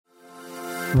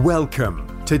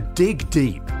Welcome to Dig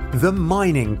Deep, the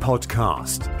mining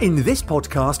podcast. In this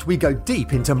podcast, we go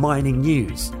deep into mining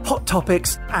news, hot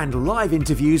topics, and live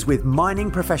interviews with mining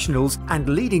professionals and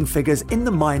leading figures in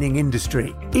the mining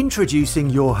industry. Introducing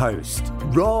your host,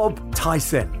 Rob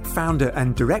Tyson, founder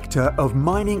and director of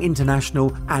Mining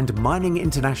International and Mining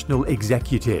International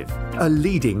Executive, a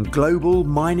leading global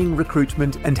mining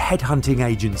recruitment and headhunting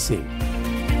agency.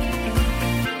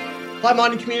 Hi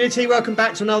mining community, welcome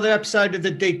back to another episode of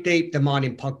the Dig Deep, the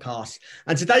mining podcast.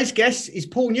 And today's guest is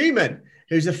Paul Newman,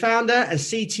 who's the founder and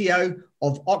CTO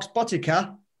of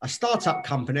Oxbotica, a startup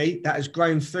company that has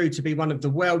grown through to be one of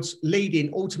the world's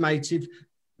leading automotive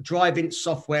driving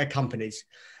software companies.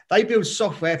 They build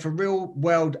software for real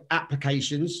world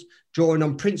applications, drawing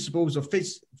on principles of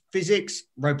physics,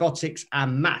 robotics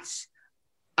and maths,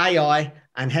 AI,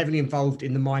 and heavily involved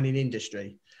in the mining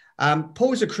industry.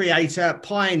 Paul's a creator,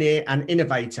 pioneer and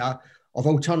innovator of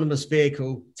autonomous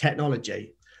vehicle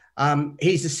technology.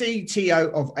 He's the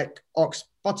CTO of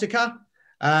Oxbotica,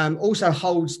 also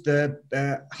holds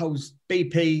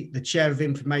BP, the chair of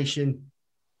information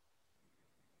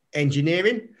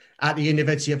engineering at the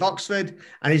University of Oxford,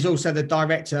 and he's also the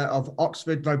director of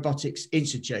Oxford Robotics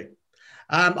Institute.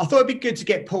 I thought it'd be good to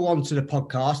get Paul onto the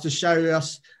podcast to show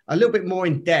us a little bit more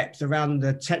in depth around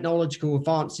the technological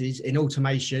advances in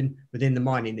automation within the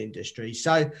mining industry.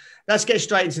 So let's get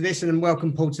straight into this and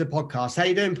welcome Paul to the podcast. How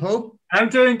you doing, Paul? I'm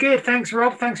doing good. Thanks,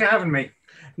 Rob. Thanks for having me.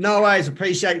 No worries.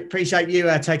 Appreciate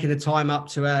you taking the time up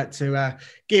to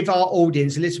give our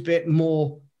audience a little bit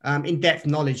more in-depth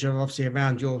knowledge of obviously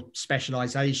around your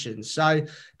specialisation. So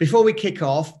before we kick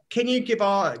off, can you give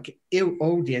our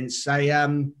audience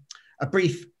a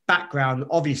brief background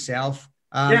of yourself,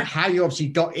 how you obviously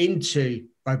got into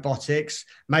robotics,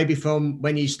 maybe from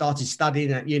when you started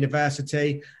studying at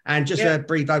university, and just a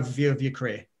brief overview of your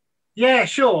career? Yeah,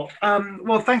 sure.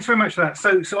 Well, thanks very much for that.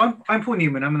 So I'm Paul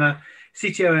Newman. I'm the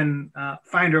CTO and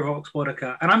founder of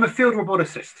Oxbotica, and I'm a field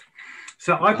roboticist.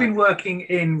 So I've been working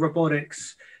in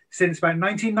robotics since about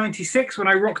 1996 when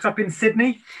I rocked up in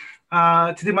Sydney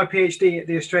to do my PhD at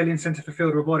the Australian Centre for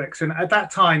Field Robotics. And at that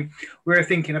time, we were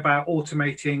thinking about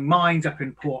automating mines up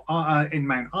in in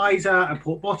Mount Isa and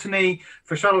Port Botany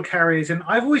for shuttle carriers. And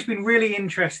I've always been really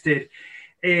interested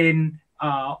in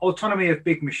autonomy of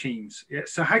big machines. Yeah,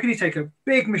 so how can you take a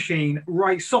big machine,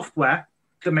 write software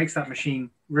that makes that machine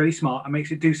really smart and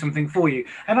makes it do something for you,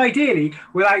 and ideally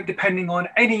without depending on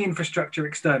any infrastructure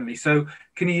externally? So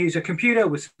can you use a computer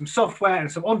with some software and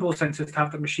some onboard sensors to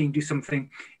have the machine do something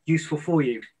useful for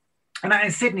you? And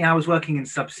in Sydney, I was working in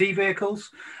subsea vehicles.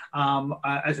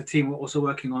 As a team, we're also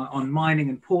working on mining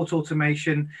and port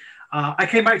automation. I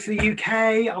came back to the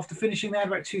UK after finishing there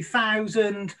about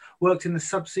 2000, worked in the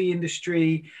subsea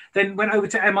industry, then went over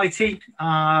to MIT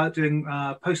doing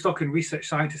postdoc and research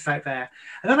scientist out there.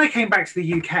 And then I came back to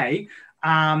the UK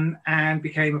and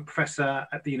became a professor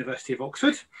at the University of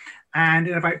Oxford. And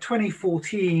in about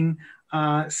 2014,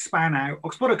 span out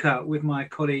Oxbotica with my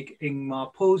colleague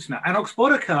Ingmar Posner. And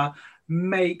Oxbotica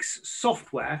makes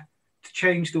software to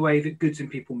change the way that goods and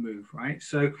people move, right?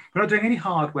 So we're not doing any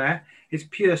hardware, it's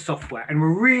pure software. And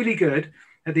we're really good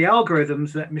at the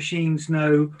algorithms that machines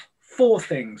know four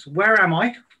things. Where am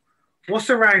I? What's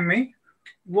around me?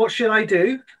 What should I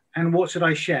do? And what should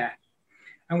I share?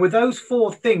 And with those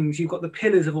four things, you've got the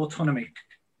pillars of autonomy.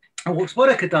 And what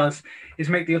Oxbotica does is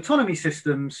make the autonomy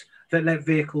systems that let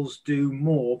vehicles do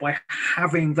more by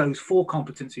having those four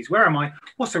competencies. Where am I?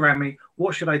 What's around me?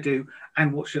 What should I do?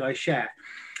 And what should I share?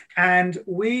 And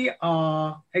we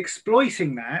are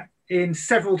exploiting that in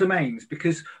several domains,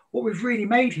 because what we've really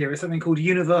made here is something called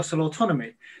universal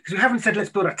autonomy. Because we haven't said, let's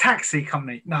build a taxi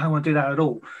company. No, I don't want to do that at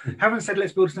all. Haven't said,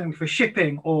 let's build something for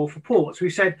shipping or for ports.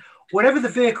 We've said, whatever the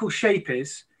vehicle shape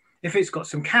is, if it's got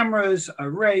some cameras, a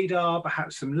radar,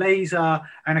 perhaps some laser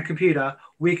and a computer,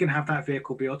 we can have that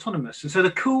vehicle be autonomous. And so the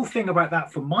cool thing about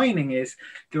that for mining is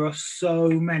there are so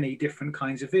many different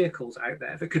kinds of vehicles out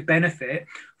there that could benefit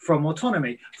from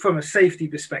autonomy, from a safety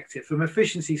perspective, from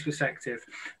efficiency perspective,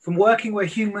 from working where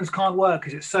humans can't work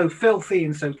because it's so filthy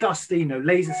and so dusty, no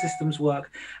laser systems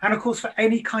work. And of course, for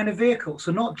any kind of vehicle.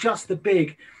 So not just the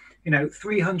big,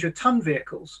 300-ton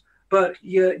vehicles, but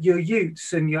your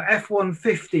utes and your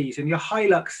F-150s and your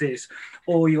Hiluxes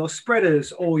or your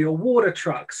spreaders or your water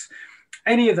trucks,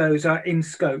 any of those are in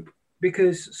scope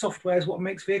because software is what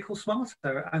makes vehicles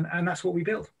smarter, and that's what we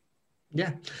build.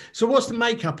 Yeah. So what's the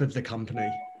makeup of the company?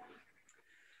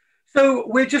 So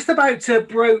we're just about to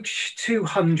broach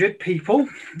 200 people.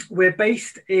 We're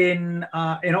based in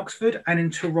Oxford and in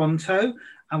Toronto,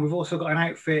 and we've also got an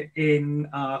outfit in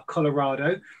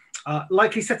Colorado.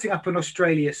 Likely setting up in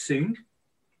Australia soon.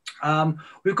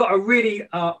 We've got a really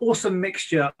awesome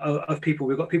mixture of people.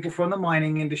 We've got people from the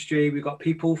mining industry. We've got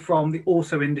people from the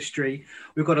auto industry.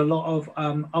 We've got a lot of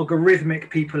algorithmic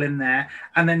people in there,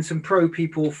 and then some pro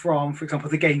people from, for example,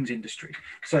 the games industry.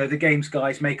 So the games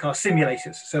guys make our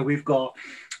simulators. So we've got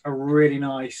a really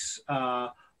nice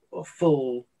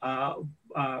full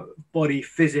body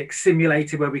physics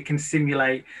simulator where we can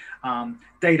simulate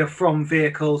data from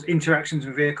vehicles, interactions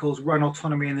with vehicles, run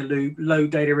autonomy in the loop,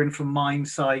 load data in from mine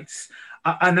sites,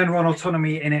 and then run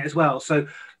autonomy in it as well. So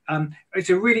it's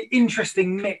a really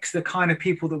interesting mix, the kind of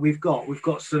people that we've got. We've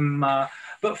got some,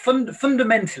 but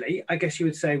fundamentally, I guess you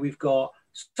would say we've got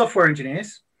software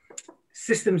engineers,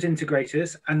 systems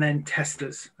integrators, and then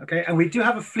testers. Okay, and we do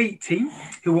have a fleet team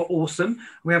who are awesome.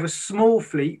 We have a small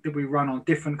fleet that we run on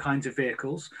different kinds of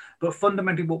vehicles, but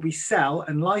fundamentally what we sell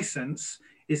and license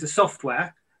is the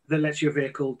software that lets your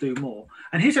vehicle do more.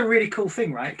 And here's a really cool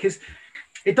thing, right? Because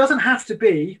it doesn't have to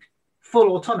be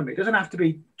full autonomy. It doesn't have to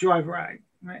be driver out,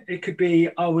 right? It could be,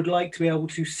 I would like to be able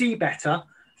to see better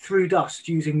through dust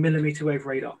using millimeter wave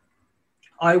radar.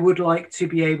 I would like to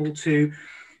be able to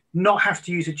not have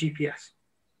to use a GPS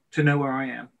to know where I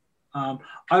am.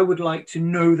 I would like to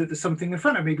know that there's something in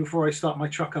front of me before I start my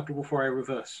truck up or before I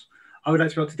reverse. I would like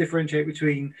to be able to differentiate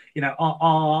between,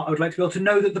 I would like to be able to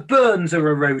know that the burns are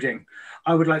eroding.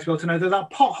 I would like to be able to know that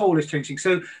that pothole is changing.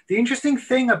 So the interesting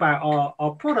thing about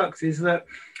our product is that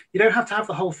you don't have to have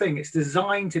the whole thing. It's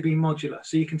designed to be modular.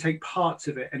 So you can take parts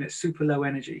of it and it's super low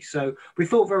energy. So we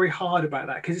thought very hard about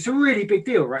that because it's a really big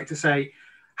deal, right? To say,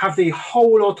 have the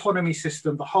whole autonomy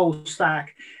system, the whole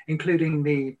stack, including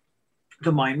the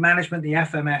mine management, the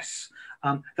FMS,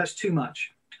 that's too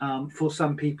much for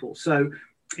some people. So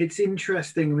it's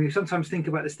interesting. We sometimes think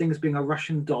about this thing as being a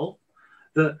Russian doll,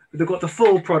 that they've got the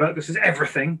full product, this is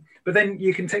everything, but then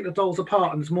you can take the dolls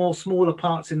apart and there's more smaller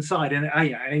parts inside. And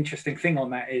an interesting thing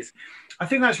on that is, I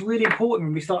think that's really important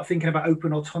when we start thinking about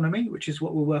open autonomy, which is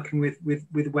what we're working with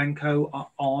Wenco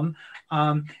on,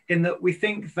 in that we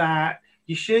think that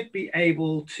you should be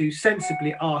able to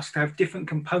sensibly ask to have different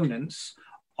components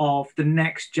of the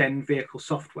next gen vehicle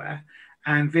software,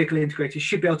 and vehicle integrators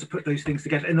should be able to put those things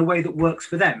together in a way that works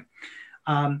for them.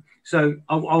 So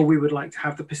we would like to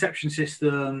have the perception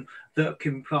system that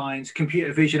combines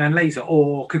computer vision and laser,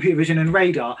 or computer vision and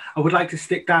radar. I would like to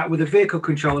stick that with a vehicle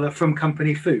controller from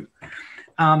company foo.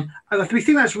 We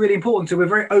think that's really important. So we're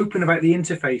very open about the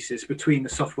interfaces between the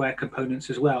software components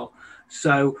as well.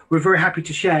 So we're very happy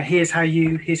to share, here's how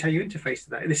you interface to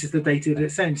that. This is the data that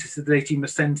it sends. This is the data you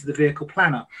must send to the vehicle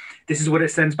planner. This is what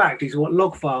it sends back. These are what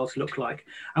log files look like.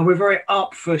 And we're very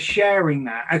up for sharing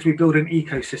that as we build an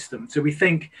ecosystem. So we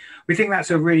think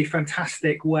that's a really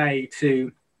fantastic way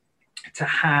to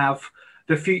have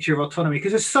the future of autonomy,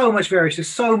 because there's so much variation. There's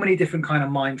so many different kind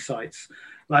of mine sites.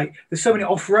 Like there's so many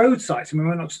off-road sites. I mean,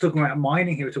 we're not just talking about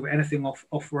mining here, we're talking about anything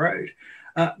off-road.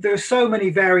 There are so many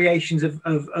variations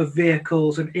of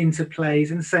vehicles and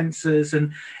interplays and sensors,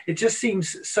 and it just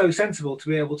seems so sensible to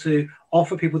be able to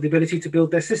offer people the ability to build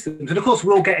their systems. And of course,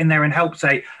 we'll get in there and help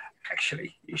say,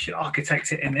 actually, you should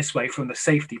architect it in this way from the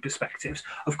safety perspectives.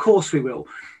 Of course we will,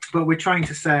 but we're trying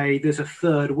to say there's a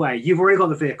third way. You've already got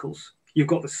the vehicles, you've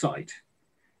got the site,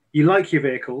 you like your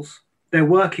vehicles, they're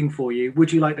working for you.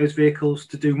 Would you like those vehicles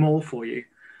to do more for you?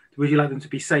 Would you like them to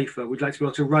be safer? Would you like to be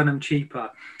able to run them cheaper?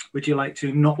 Would you like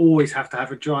to not always have to have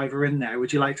a driver in there?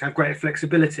 Would you like to have greater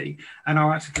flexibility? And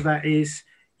our answer to that is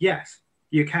yes,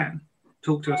 you can.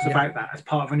 Talk to us about that as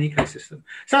part of an ecosystem.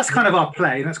 So that's kind of our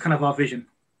play. That's kind of our vision.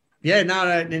 Yeah,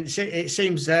 no, it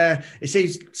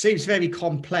seems very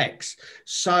complex.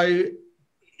 So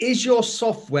is your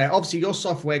software, obviously your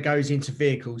software goes into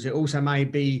vehicles. It also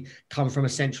may come from a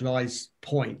centralized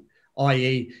point,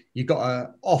 i.e. you've got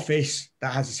an office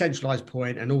that has a centralized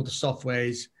point and all the software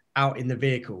is out in the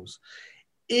vehicles.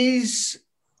 Does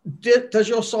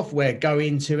your software go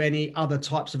into any other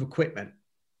types of equipment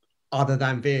other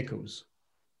than vehicles?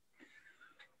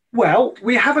 Well,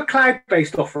 we have a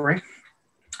cloud-based offering.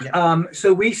 Yeah.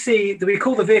 So we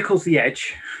call the vehicles the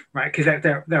edge, right? Because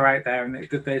they're out there and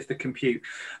there's the compute.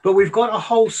 But we've got a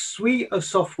whole suite of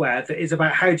software that is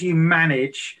about how do you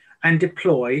manage and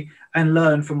deploy and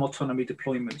learn from autonomy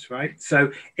deployments, right?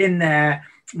 So in there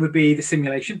would be the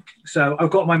simulation. So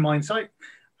I've got my mine site,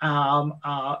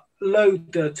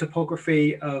 load the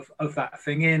topography of that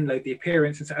thing in, load the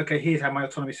appearance and say, okay, here's how my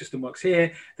autonomy system works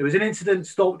here. There was an incident,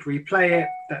 stopped, replay it,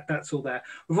 that's all there.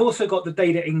 We've also got the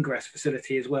data ingress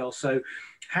facility as well. So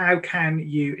how can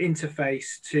you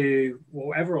interface to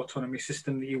whatever autonomy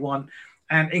system that you want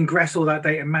and ingress all that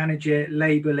data, manage it,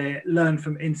 label it, learn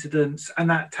from incidents, and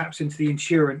that taps into the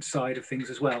insurance side of things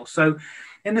as well. So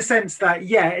in the sense that,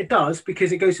 yeah, it does,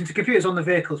 because it goes into computers on the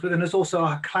vehicles, but then there's also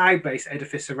a cloud-based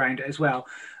edifice around it as well.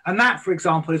 And that, for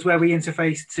example, is where we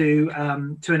interface to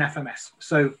an FMS.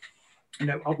 So,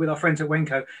 with our friends at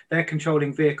Wenco, they're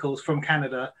controlling vehicles from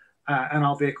Canada, and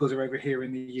our vehicles are over here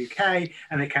in the UK,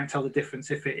 and they can't tell the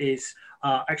difference if it is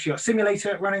actually our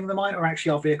simulator running the mine or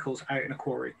actually our vehicles out in a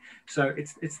quarry. So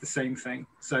it's the same thing.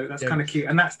 So that's kind of cute.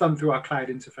 And that's done through our cloud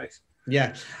interface.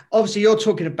 Yeah. Obviously, you're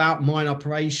talking about mine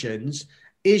operations.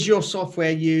 Is your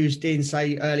software used in,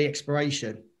 say, early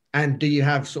exploration? And do you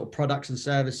have sort of products and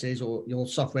services, or your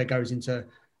software goes into...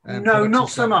 no, not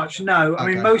so much. No. Okay. I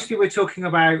mean, mostly we're talking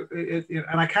about, and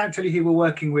I can't tell you who we're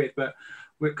working with, but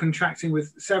we're contracting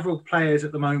with several players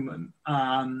at the moment.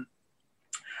 And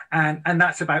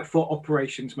that's about for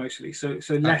operations mostly. So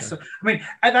less. Okay. I mean,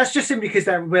 and that's just simply because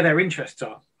they're where their interests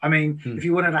are. I mean, if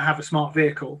you wanted to have a smart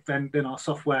vehicle, then our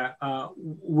software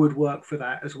would work for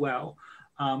that as well.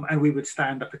 And we would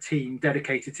stand up a team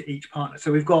dedicated to each partner.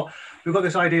 So we've got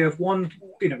this idea of one.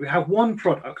 We have one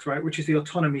product, right, which is the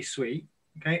autonomy suite.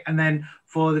 Okay, and then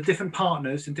for the different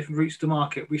partners and different routes to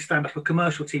market, we stand up a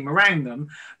commercial team around them,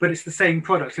 but it's the same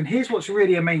product. And here's what's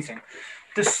really amazing.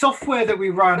 The software that we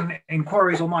run in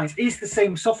quarries or mines is the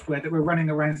same software that we're running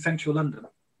around central London.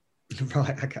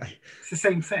 Right, okay. It's the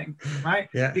same thing, right?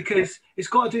 Yeah. Because it's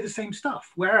got to do the same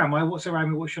stuff. Where am I? What's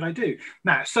around me? What should I do?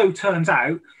 Now, so turns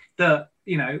out that,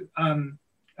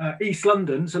 East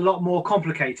London's a lot more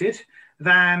complicated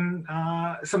than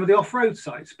some of the off-road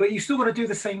sites, but you still got to do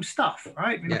the same stuff,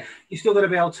 right? You still got to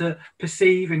be able to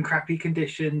perceive in crappy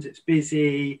conditions. It's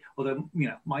busy, although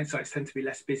mine sites tend to be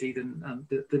less busy than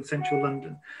central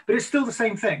London, but it's still the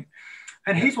same thing.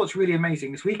 And here's what's really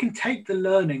amazing is we can take the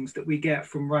learnings that we get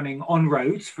from running on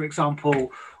roads. For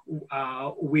example,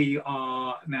 we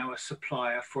are now a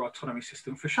supplier for autonomy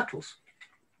system for shuttles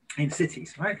in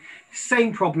cities, right?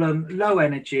 Same problem, low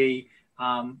energy,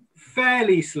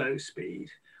 fairly slow speed.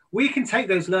 We can take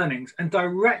those learnings and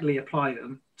directly apply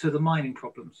them to the mining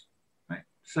problems, right?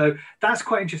 So that's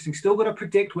quite interesting. Still got to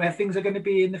predict where things are going to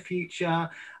be in the future.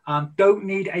 Don't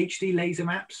need HD laser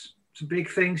maps. Some big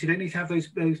things. You don't need to have those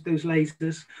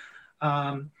lasers.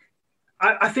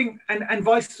 I think, and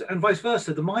vice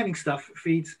versa. The mining stuff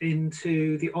feeds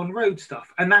into the on-road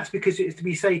stuff, and that's because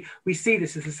we see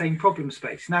this as the same problem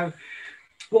space. Now,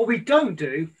 what we don't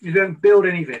do, we don't build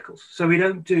any vehicles, so we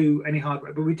don't do any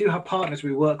hardware, but we do have partners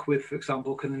we work with, for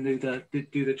example, can do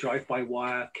the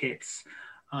drive-by-wire kits.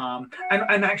 And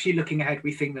actually looking ahead,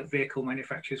 we think that vehicle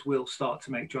manufacturers will start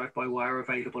to make drive-by-wire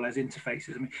available as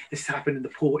interfaces. I mean, this has happened in the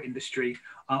port industry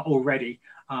already,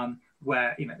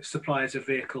 where suppliers of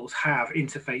vehicles have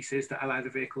interfaces that allow the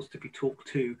vehicles to be talked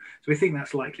to. So we think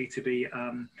that's likely to be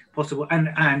possible. And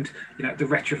the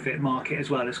retrofit market as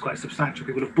well is quite substantial.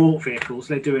 People have bought vehicles,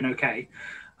 they're doing okay.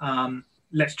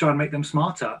 Let's try and make them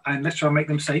smarter, and let's try and make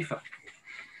them safer.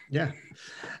 Yeah.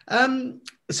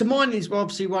 So mining is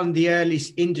obviously one of the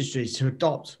earliest industries to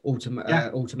adopt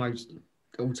automotive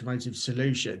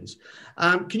solutions.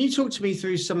 Can you talk to me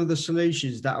through some of the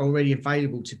solutions that are already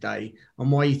available today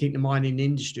and why you think the mining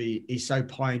industry is so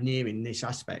pioneering in this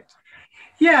aspect?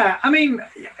 Yeah, I mean,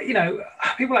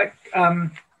 people like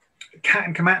Cat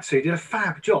and Komatsu did a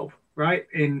fab job, right,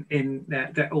 in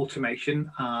their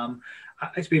automation.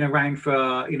 It's been around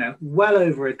for, well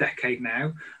over a decade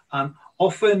now.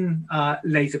 Often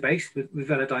laser-based with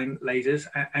Velodyne lasers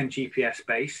and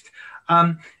GPS-based.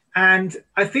 And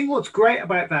I think what's great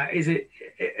about that is it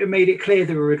made it clear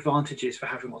there were advantages for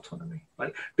having autonomy.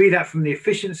 Like, be that from the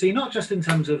efficiency, not just in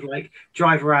terms of like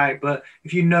driver out, but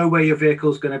if you know where your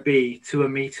vehicle's going to be to a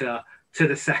meter to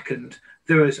the second,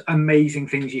 there is amazing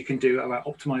things you can do about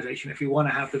optimization. If you want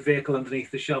to have the vehicle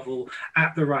underneath the shovel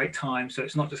at the right time, so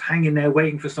it's not just hanging there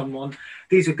waiting for someone,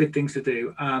 these are good things to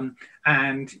do. And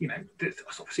there's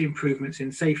obviously improvements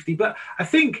in safety. But I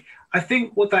think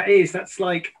what that is, that's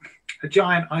like a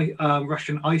giant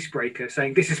Russian icebreaker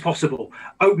saying this is possible,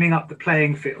 opening up the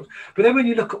playing field. But then when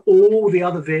you look at all the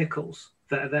other vehicles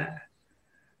that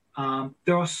are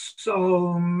there are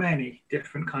so many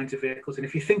different kinds of vehicles. And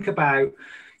if you think about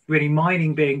really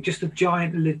mining being just a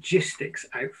giant logistics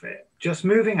outfit, just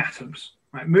moving atoms,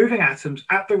 right? Moving atoms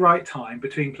at the right time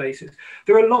between places.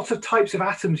 There are lots of types of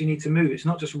atoms you need to move. It's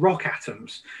not just rock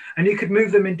atoms. And you could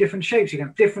move them in different shapes. You can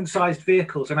have different sized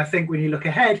vehicles. And I think when you look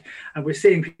ahead, and we're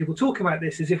seeing people talking about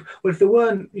this, is if there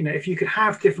weren't, if you could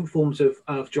have different forms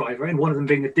of driver, and one of them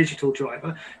being a digital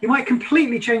driver, you might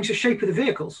completely change the shape of the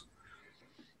vehicles.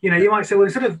 You might say, well,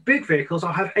 instead of big vehicles,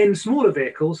 I'll have N smaller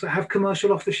vehicles that have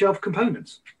commercial off-the-shelf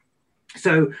components.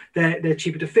 So they're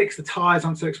cheaper to fix. The tires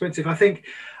aren't so expensive. I think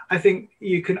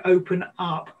you can open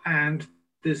up, and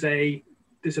there's a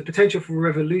there's a potential for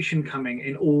revolution coming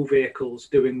in all vehicles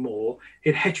doing more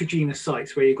in heterogeneous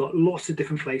sites where you've got lots of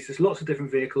different places, lots of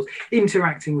different vehicles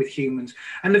interacting with humans,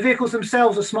 and the vehicles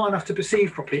themselves are smart enough to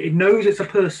perceive properly. It knows it's a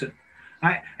person,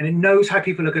 right? And it knows how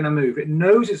people are going to move. It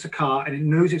knows it's a car, and it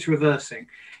knows it's reversing.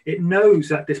 It knows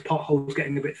that this pothole is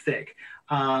getting a bit thick,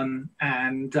 and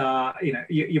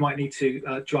you might need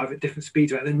to drive at different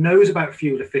speeds. It knows about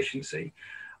fuel efficiency.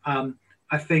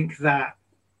 I think that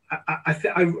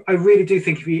I really do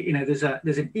think there's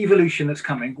an evolution that's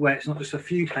coming where it's not just a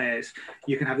few players.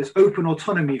 You can have this open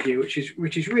autonomy view, which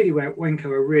is really where Wenco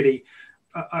are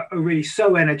really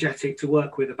so energetic to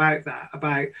work with about that.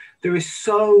 About there is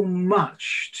so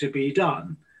much to be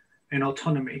done in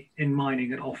autonomy in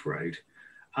mining and off-road,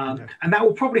 and that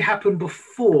will probably happen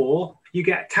before you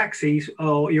get taxis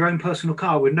or your own personal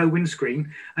car with no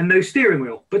windscreen and no steering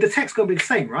wheel. But the tech's got to be the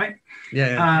same, right?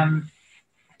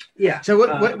 Yeah. So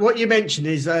what you mentioned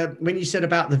is when you said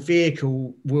about the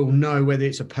vehicle will know whether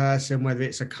it's a person, whether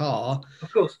it's a car.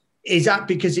 Of course. Is that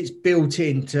because it's built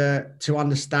in to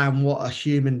understand what a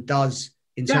human does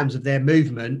in terms of their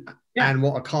movement and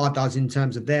what a car does in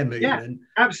terms of their movement?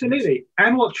 Yeah, absolutely.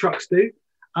 And what trucks do,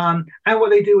 and what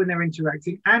they do when they're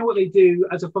interacting, and what they do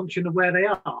as a function of where they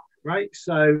are, right?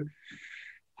 So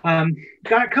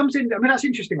that comes in. I mean, that's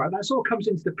interesting, right? That sort of comes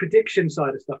into the prediction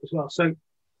side of stuff as well. So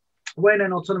when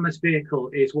an autonomous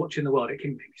vehicle is watching the world, it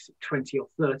can be 20 or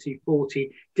 30,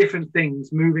 40 different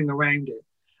things moving around it.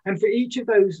 And for each of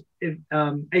those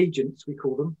agents, we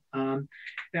call them,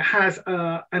 it has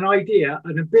an idea,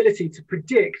 an ability to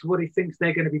predict what it thinks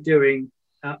they're going to be doing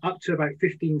up to about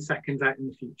 15 seconds out in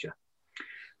the future.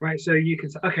 Right, so you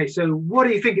can say, okay, so what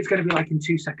do you think it's going to be like in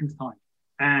 2 seconds' time?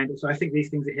 And so I think these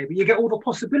things are here, but you get all the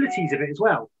possibilities of it as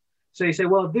well. So you say,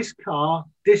 well, this car,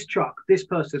 this truck, this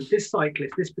person, this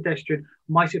cyclist, this pedestrian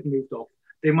might have moved off.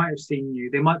 They might have seen you.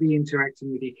 They might be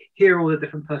interacting with you. Here are all the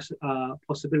different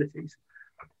possibilities.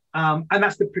 And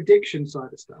that's the prediction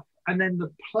side of stuff. And then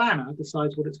the planner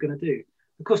decides what it's going to do.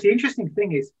 Of course, the interesting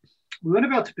thing is we want to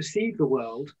be able to perceive the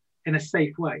world in a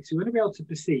safe way. So we want to be able to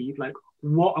perceive, like,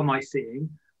 what am I seeing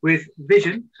with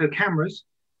vision, so cameras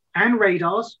and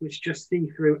radars, which just see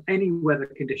through any weather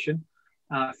condition,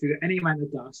 through any amount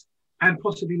of dust, and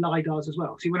possibly LiDARs as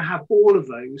well. So you want to have all of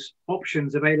those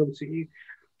options available to you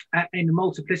in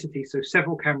multiplicity. So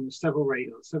several cameras, several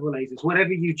radars, several lasers,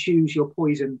 whatever you choose your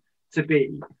poison to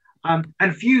be,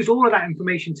 and fuse all of that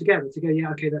information together to go,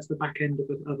 yeah, okay, that's the back end of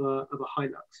a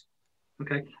Hilux.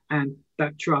 Okay, and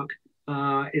that truck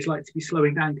is likely to be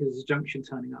slowing down because there's a junction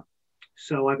turning up.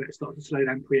 So I better start to slow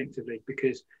down preemptively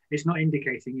because it's not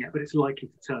indicating yet, but it's likely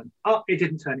to turn. Oh, it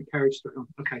didn't turn, it carried straight on.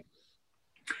 Okay.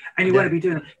 And you want to be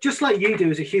doing it just like you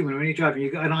do as a human when you're driving.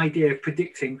 You've got an idea of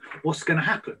predicting what's going to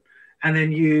happen, and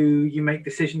then you make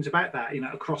decisions about that.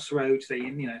 At crossroads, they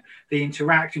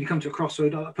interact. When you come to a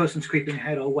crossroad, a person's creeping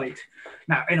ahead. I'll wait.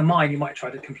 Now, in a mine, you might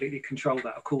try to completely control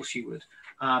that. Of course, you would.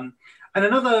 And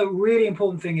another really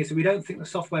important thing is that we don't think the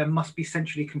software must be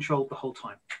centrally controlled the whole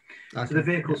time. Okay. So the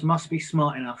vehicles must be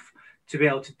smart enough to be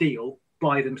able to deal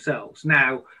by themselves.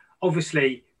 Now,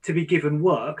 obviously, to be given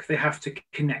work, they have to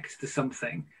connect to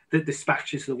something that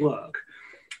dispatches the work.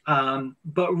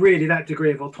 But really, that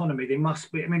degree of autonomy, they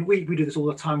must be. I mean, we do this all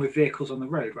the time with vehicles on the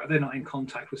road, right? They're not in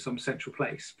contact with some central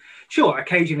place. Sure,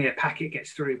 occasionally a packet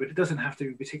gets through, but it doesn't have to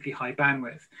be particularly high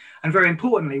bandwidth. And very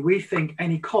importantly, we think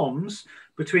any comms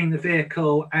between the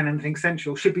vehicle and anything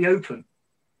central should be open.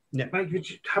 Yeah. Right?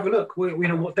 Have a look.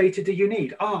 What data do you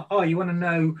need? You want to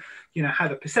know, how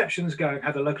the perception's going,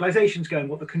 how the localization's going,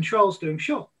 what the control's doing.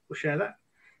 Sure, we'll share that.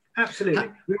 Absolutely.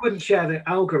 We wouldn't share the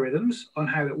algorithms on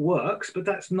how it works, but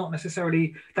that's not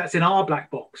necessarily, that's in our black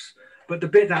box. But the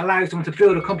bit that allows them to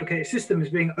build a complicated system is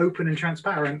being open and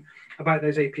transparent about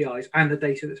those APIs and the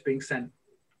data that's being sent.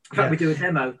 In fact, we do a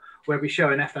demo where we show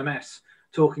an FMS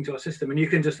talking to our system, and you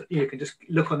can just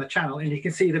look on the channel and you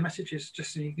can see the messages.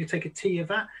 Just you can take a T of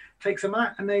that, take some of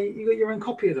that, and you got your own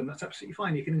copy of them. That's absolutely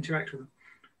fine. You can interact with them.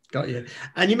 Got you.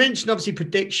 And you mentioned obviously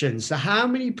predictions. So how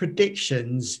many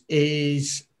predictions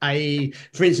is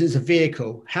for instance, a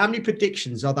vehicle? How many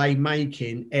predictions are they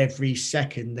making every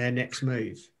second their next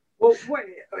move? Well,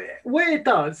 what it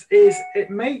does is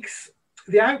it makes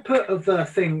the output of the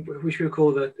thing, which we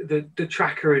call the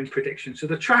tracker in prediction. So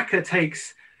the tracker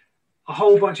takes a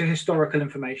whole bunch of historical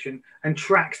information and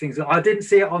tracks things. I didn't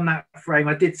see it on that frame.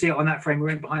 I did see it on that frame. We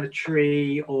went behind a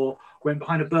tree or went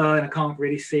behind a burn. I can't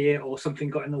really see it, or something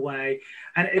got in the way.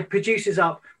 And it produces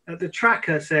up, the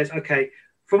tracker says, okay,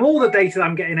 from all the data that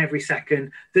I'm getting every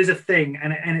second, there's a thing,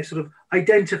 and it sort of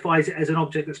identifies it as an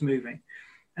object that's moving.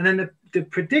 And then the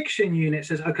prediction unit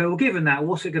says, okay, well, given that,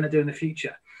 what's it going to do in the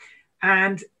future?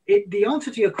 And the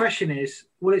answer to your question is,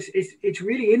 well, it's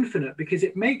really infinite, because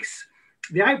it makes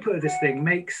the output of this thing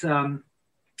makes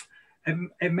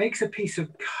it makes a piece of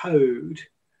code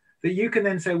that you can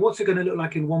then say, what's it going to look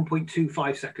like in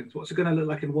 1.25 seconds? What's it going to look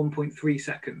like in 1.3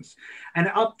 seconds? And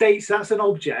it updates, that's an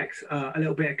object, a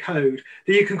little bit of code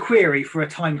that you can query for a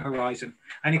time horizon,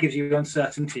 and it gives you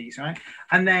uncertainties, right?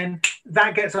 And then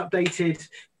that gets updated,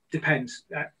 depends,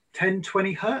 10,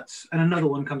 20 hertz, and another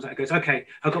one comes out and goes, okay,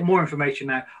 I've got more information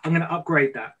now. I'm going to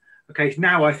upgrade that. Okay,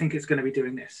 now I think it's going to be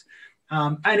doing this.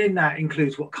 And in that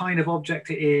includes what kind of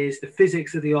object it is, the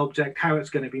physics of the object, how it's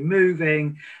going to be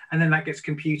moving. And then that gets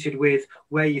computed with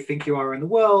where you think you are in the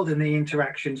world and the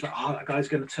interactions. Like, oh, that guy's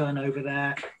going to turn over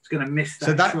there. It's going to miss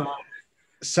that truck.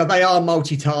 So they are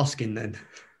multitasking then?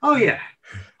 Oh, yeah.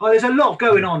 Oh, there's a lot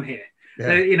going on here. Yeah.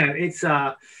 So, you know, it's,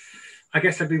 I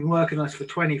guess I've been working on this for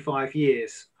 25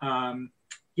 years.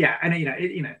 Yeah,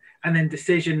 and, and then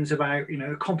decisions about,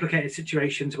 complicated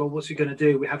situations about what's it going to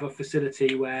do. We have a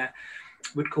facility where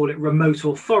we'd call it remote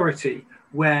authority,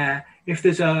 where if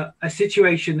there's a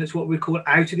situation that's what we call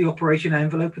out of the operation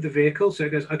envelope of the vehicle, so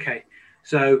it goes, okay,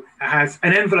 so it has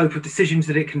an envelope of decisions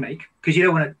that it can make, because you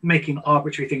don't want to making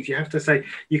arbitrary things. You have to say,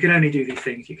 you can only do these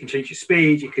things. You can change your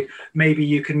speed. Maybe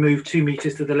you can move 2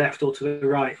 meters to the left or to the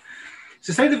right.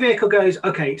 So say the vehicle goes,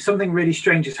 okay, something really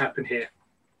strange has happened here.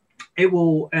 It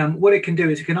will, what it can do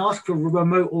is it can ask for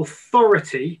remote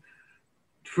authority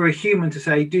for a human to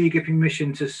say, do you give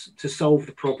permission to solve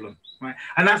the problem, right?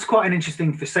 And that's quite an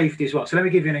interesting for safety as well. So let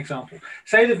me give you an example.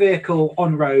 Say the vehicle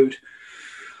on road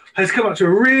has come up to a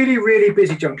really, really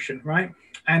busy junction, right?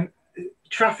 And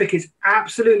traffic is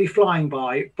absolutely flying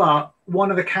by, but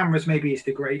one of the cameras maybe is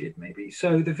degraded, maybe.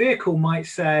 So the vehicle might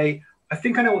say, I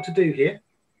think I know what to do here.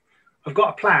 I've got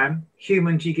a plan,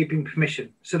 human, do you give him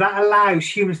permission? So that allows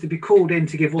humans to be called in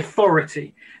to give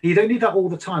authority. You don't need that all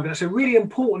the time, but that's a really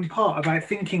important part about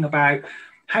thinking about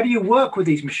how do you work with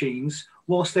these machines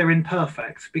whilst they're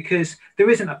imperfect, because there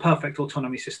isn't a perfect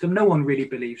autonomy system. No one really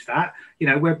believes that.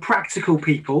 We're practical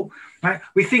people, right?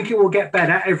 We think it will get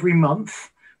better every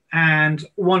month. And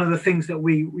one of the things that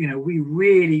we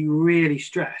really, really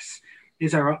stress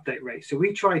is our update rate. So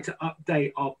we try to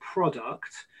update our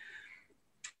product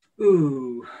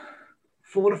 4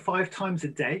 to 5 times a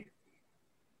day.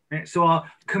 Right? So our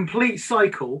complete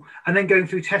cycle, and then going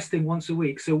through testing once a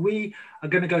week. So we are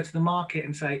going to go to the market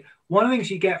and say, one of the things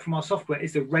you get from our software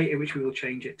is the rate at which we will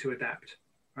change it to adapt.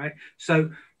 Right. So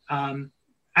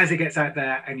as it gets out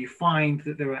there and you find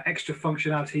that there are extra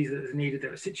functionalities that is needed,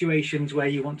 there are situations where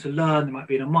you want to learn, there might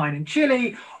be in a mine in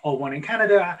Chile or one in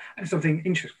Canada, and something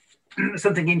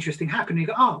interesting happened, you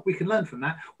go, oh, we can learn from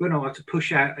that. We're not allowed to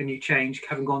push out a new change,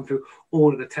 having gone through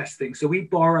all of the testing. So we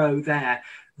borrow there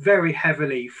very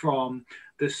heavily from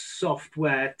the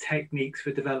software techniques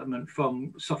for development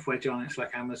from software giants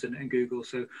like Amazon and Google.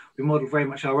 So we model very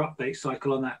much our update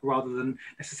cycle on that, rather than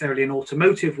necessarily an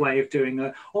automotive way of doing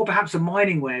it, or perhaps a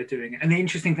mining way of doing it. And the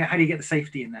interesting thing, how do you get the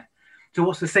safety in there? So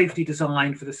what's the safety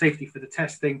design for the safety for the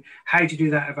testing? How do you do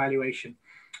that evaluation?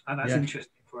 And that's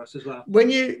interesting for us as well. When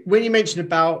you mentioned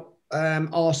about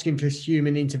asking for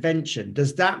human intervention,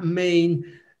 does that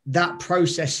mean that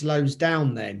process slows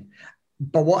down then?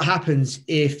 But what happens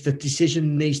if the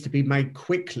decision needs to be made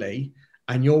quickly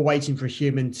and you're waiting for a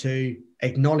human to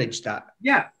acknowledge that?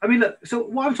 Yeah, I mean, look, so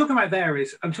what I'm talking about there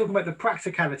is I'm talking about the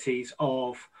practicalities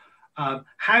of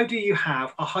how do you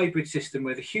have a hybrid system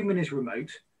where the human is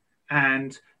remote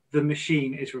and the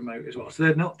machine is remote as well. So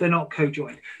they're not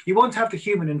co-joined. You want to have the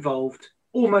human involved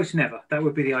almost never. That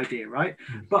would be the idea, right?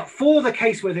 But for the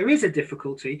case where there is a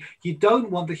difficulty, you don't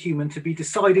want the human to be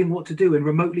deciding what to do and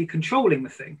remotely controlling the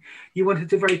thing. You want it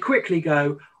to very quickly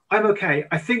go, I'm okay,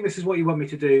 I think this is what you want me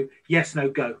to do. Yes, no,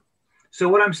 go. So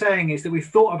what I'm saying is that we've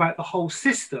thought about the whole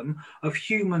system of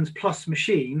humans plus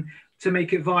machine to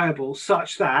make it viable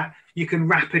such that you can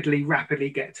rapidly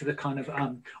get to the kind of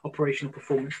operational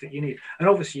performance that you need. And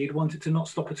obviously you'd want it to not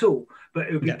stop at all, but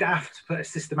it would be daft to put a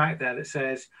system out there that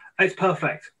says, it's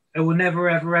perfect. It will never,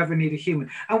 ever need a human.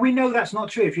 And we know that's not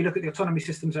true. If you look at the autonomy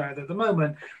systems out there at the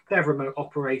moment, they have remote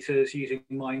operators using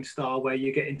MindStar where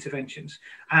you get interventions.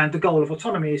 And the goal of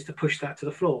autonomy is to push that to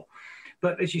the floor.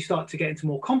 But as you start to get into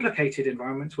more complicated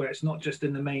environments where it's not just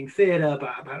in the main theatre,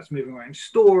 but perhaps moving around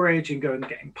storage and going and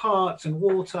getting parts and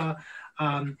water,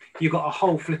 you've got a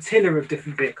whole flotilla of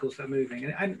different vehicles that are moving.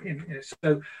 And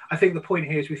so I think the point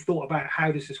here is we've thought about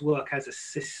how does this work as a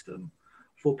system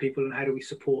for people and how do we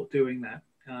support doing that.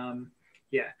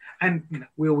 And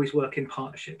we always work in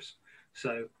partnerships.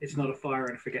 So it's not a fire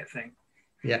and forget thing.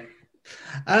 Yeah.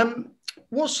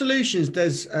 What solutions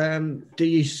do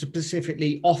you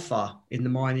specifically offer in the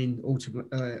mining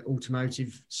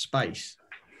automotive space?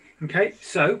 Okay,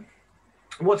 so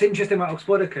what's interesting about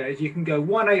Oxbotica is you can go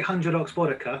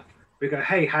 1-800-Oxbotica. We go,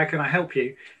 hey, how can I help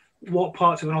you? What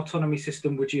parts of an autonomy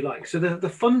system would you like? So the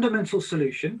fundamental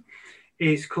solution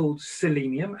is called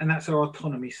Selenium, and that's our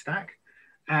autonomy stack.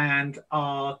 And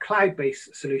our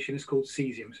cloud-based solution is called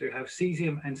Cesium. So we have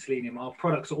Cesium and Selenium. Our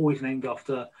products are always named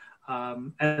after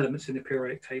elements in the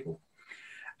periodic table.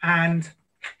 And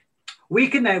we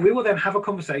will then have a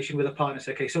conversation with a partner.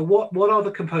 Say, okay, so what are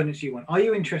the components you want? Are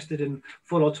you interested in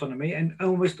full autonomy? And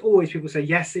almost always people say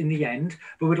yes in the end,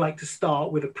 but would like to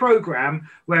start with a program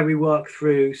where we work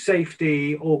through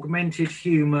safety, augmented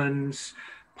humans,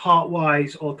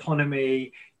 part-wise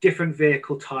autonomy, different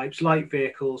vehicle types, light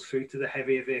vehicles through to the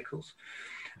heavier vehicles.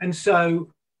 And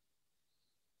so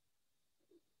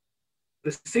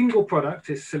the single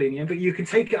product is Selenium, but you can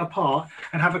take it apart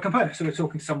and have a component. So we're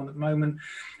talking to someone at the moment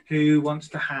who wants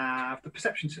to have the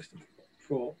perception system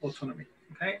for autonomy,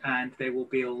 okay? And they will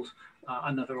build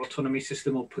another autonomy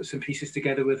system or put some pieces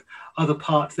together with other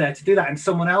parts there to do that. And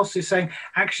someone else is saying,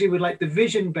 actually, we'd like the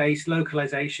vision-based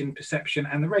localization, perception,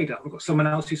 and the radar. We've got someone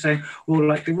else who's saying, we'll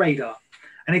like the radar.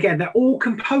 And again, they're all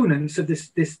components of this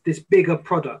bigger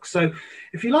product. So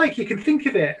if you like, you can think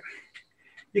of it,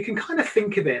 you can kind of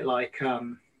think of it like a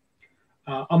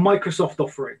Microsoft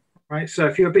offering, right? So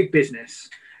if you're a big business,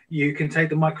 you can take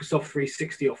the Microsoft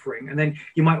 360 offering, and then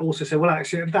you might also say, well,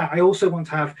 actually, I also want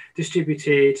to have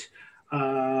distributed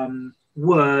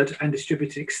Word and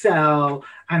distributed Excel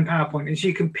and PowerPoint. And so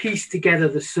you can piece together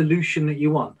the solution that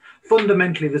you want.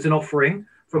 Fundamentally, there's an offering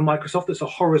from Microsoft that's a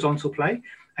horizontal play.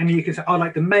 And you can say, I'd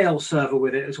like the mail server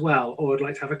with it as well, or I'd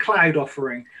like to have a cloud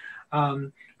offering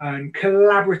and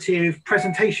collaborative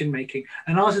presentation making.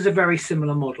 And ours is a very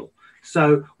similar model.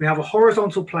 So we have a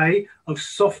horizontal play of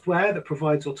software that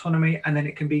provides autonomy, and then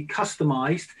it can be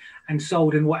customized and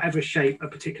sold in whatever shape a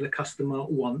particular customer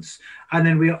wants. And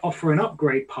then we offer an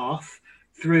upgrade path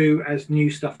through as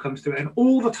new stuff comes through. And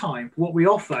all the time, what we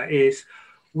offer is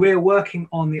we're working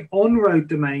on the on-road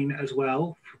domain as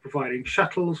well, for providing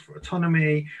shuttles for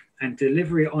autonomy and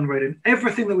delivery on-road. And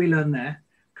everything that we learn there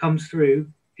comes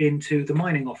through into the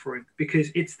mining offering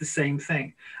because it's the same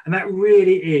thing. And that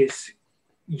really is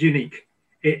unique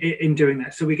in doing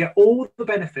that. So we get all the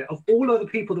benefit of all of the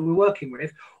people that we're working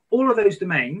with, all of those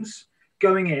domains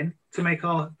going in to make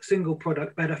our single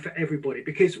product better for everybody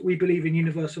because we believe in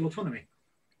universal autonomy.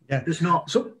 Yeah. There's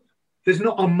not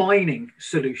a mining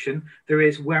solution. There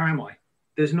is, where am I?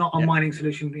 There's not a mining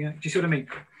solution. Do you see what I mean?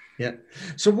 Yeah.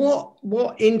 So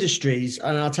what industries,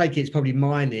 and I'll take it it's probably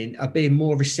mining, are being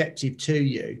more receptive to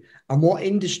you, and what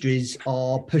industries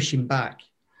are pushing back,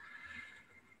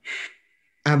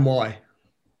 and why?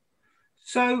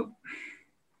 So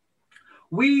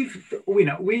we've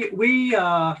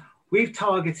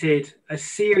targeted a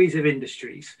series of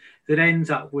industries that ends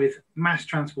up with mass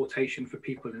transportation for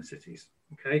people in cities.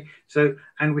 Okay, so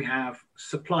and we have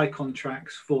supply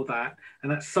contracts for that,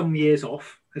 and that's some years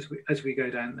off as we go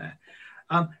down there.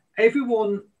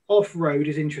 Everyone off-road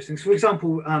is interesting. So, for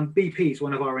example, BP is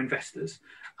one of our investors,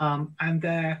 and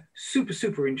they're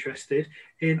super interested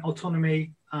in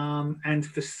autonomy and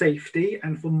for safety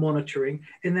and for monitoring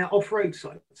in their off-road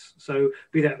sites. So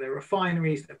be that their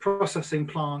refineries, their processing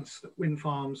plants, the wind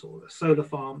farms or the solar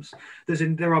farms,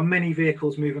 there are many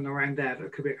vehicles moving around there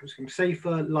that could become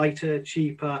safer, lighter,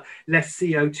 cheaper, less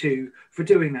CO2 for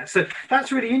doing that. So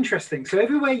that's really interesting. So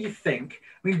everywhere you think,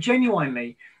 I mean,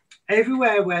 genuinely,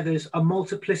 everywhere where there's a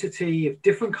multiplicity of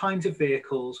different kinds of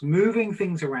vehicles moving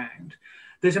things around,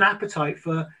 there's an appetite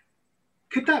for,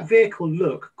 could that vehicle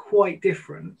look quite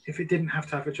different if it didn't have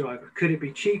to have a driver? Could it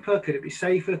be cheaper? Could it be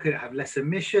safer? Could it have less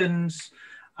emissions?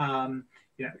 Can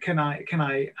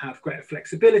I have greater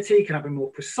flexibility? Can I be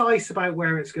more precise about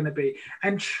where it's going to be?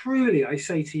 And truly, I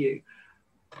say to you,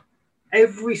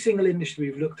 every single industry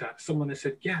we've looked at, someone has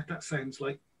said, yeah, that sounds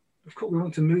like, of course, we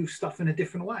want to move stuff in a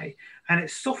different way. And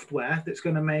it's software that's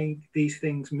going to make these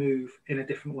things move in a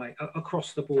different way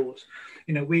across the board.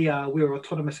 You know, we were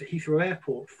autonomous at Heathrow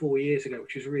Airport 4 years ago,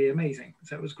 which was really amazing.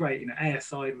 So it was great, you know,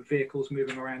 airside with vehicles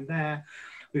moving around there.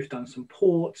 We've done some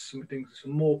ports, and we're doing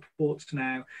some more ports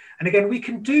now. And again, we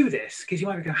can do this because you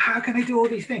might be going, how can they do all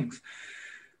these things?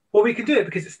 Well, we can do it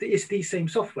because it's the same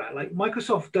software. Like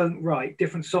Microsoft don't write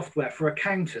different software for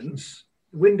accountants.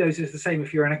 Windows is the same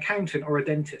if you're an accountant or a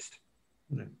dentist.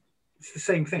 No. It's the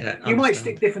same thing. Yeah, you might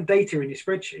stick different data in your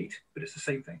spreadsheet, but it's the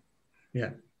same thing. Yeah.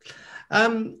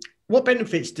 What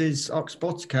benefits does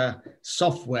Oxbotica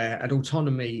software and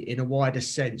autonomy in a wider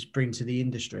sense bring to the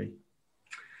industry?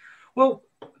 Well,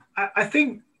 I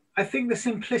think I think the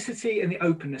simplicity and the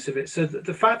openness of it. So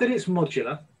the fact that it's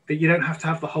modular, that you don't have to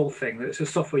have the whole thing, that it's a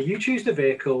software. You choose the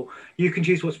vehicle, you can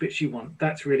choose what bits you want.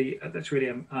 That's really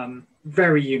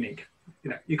very unique.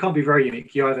 You can't be very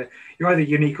unique. You're either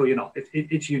unique or you're not.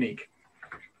 It's unique.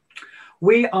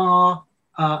 We are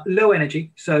low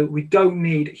energy, so we don't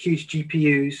need huge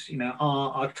GPUs.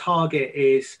 Our target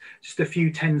is just a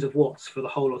few tens of watts for the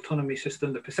whole autonomy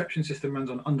system. The perception system runs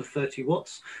on under 30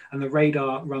 watts, and the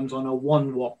radar runs on a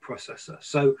 1 watt processor.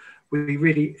 So we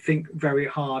really think very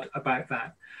hard about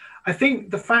that. I think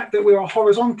the fact that we're a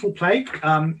horizontal play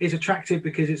is attractive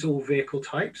because it's all vehicle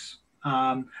types,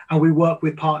 and we work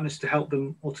with partners to help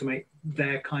them automate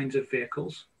their kinds of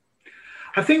vehicles.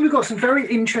 I think we've got some very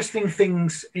interesting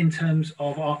things in terms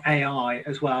of our AI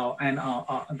as well, and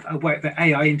our way that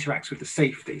AI interacts with the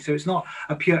safety. So it's not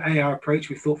a pure AI approach.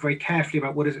 We've thought very carefully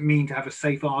about what does it mean to have a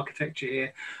safe architecture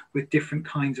here with different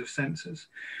kinds of sensors.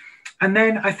 And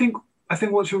then I think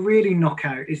what's really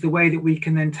knockout is the way that we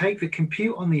can then take the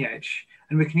compute on the edge,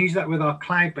 and we can use that with our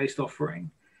cloud-based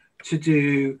offering to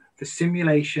do the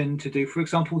simulation, to do, for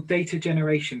example, data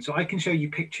generation. So I can show you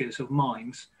pictures of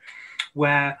mines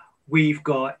where we've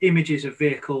got images of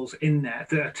vehicles in there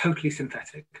that are totally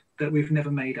synthetic, that we've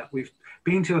never made up. We've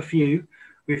been to a few,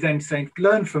 we've then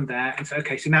learned from there and said,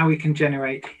 okay, so now we can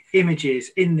generate images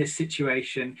in this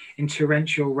situation, in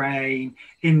torrential rain,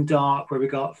 in dark, where we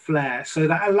got flare. So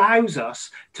that allows us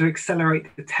to accelerate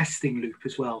the testing loop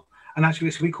as well. And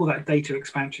actually, so we call that data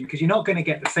expansion, because you're not going to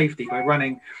get the safety by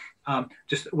running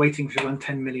just waiting to run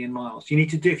 10 million miles. You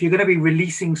need to do, if you're going to be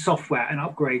releasing software and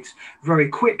upgrades very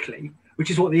quickly, which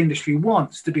is what the industry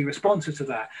wants, to be responsive to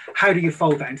that, how do you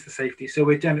fold that into the safety? So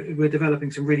we're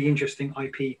developing some really interesting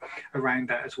IP around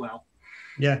that as well.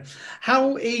 Yeah.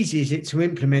 How easy is it to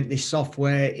implement this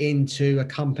software into a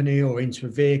company or into a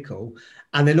vehicle?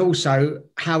 And then also,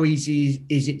 how easy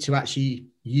is it to actually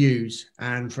use,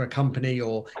 and for a company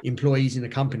or employees in a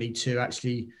company to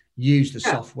actually use the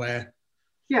software?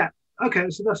 Yeah. Okay.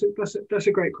 So that's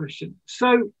a great question.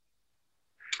 So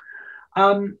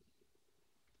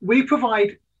we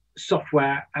provide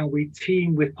software and we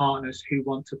team with partners who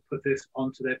want to put this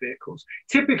onto their vehicles.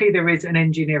 Typically, there is an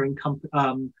engineering company,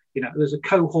 there's a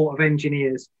cohort of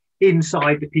engineers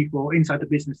inside the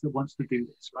business that wants to do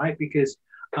this, right? Because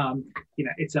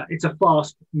it's a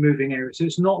fast moving area. So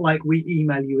it's not like we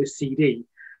email you a CD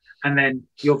and then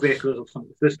your vehicle is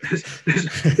autonomous.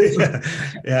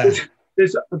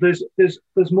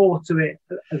 There's more to it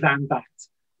than that.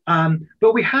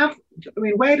 But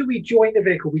where do we join the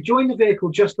vehicle? We join the vehicle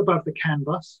just above the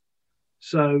canvas.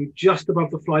 So just above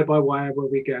the fly-by-wire where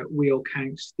we go wheel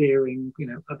count, steering,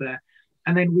 are there.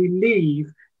 And then we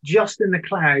leave just in the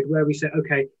cloud where we say,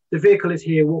 okay, the vehicle is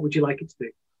here. What would you like it to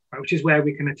do? Right, which is where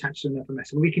we can attach some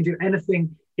FMS. And we can do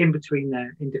anything in between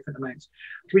there in different amounts.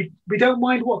 We don't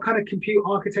mind what kind of compute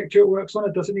architecture it works on.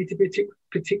 It doesn't need to be a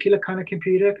particular kind of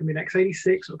computer. It can be an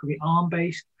x86 or it can be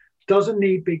ARM-based. Doesn't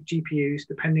need big GPUs,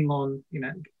 depending on,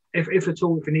 if at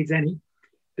all, if it needs any,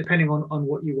 depending on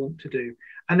what you want to do.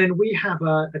 And then we have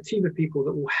a team of people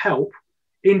that will help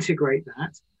integrate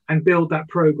that and build that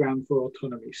program for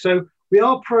autonomy. So we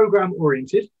are program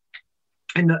oriented,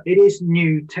 and that it is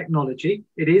new technology.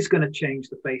 It is going to change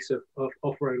the face of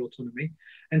off-road autonomy.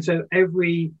 And so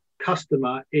every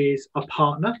customer is a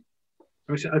partner. And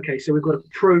we say, okay, so we've got a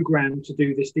program to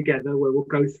do this together where we'll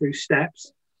go through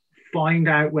steps, find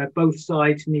out where both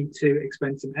sides need to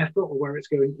expend some effort or where it's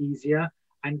going easier,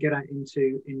 and get out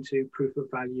into proof of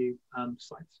value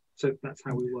sites. So that's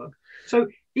how we work. So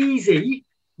easy,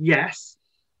 yes.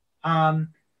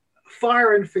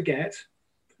 Fire and forget,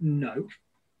 no.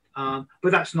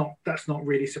 But that's not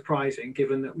really surprising,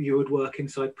 given that you would work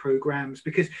inside programs,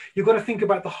 because you've got to think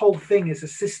about the whole thing as a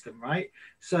system, right?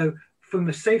 So from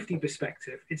the safety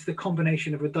perspective, it's the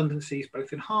combination of redundancies,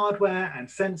 both in hardware and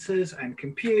sensors and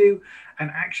compute and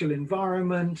actual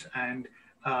environment and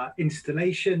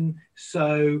installation.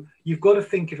 So you've got to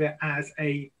think of it as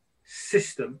a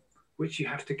system, which you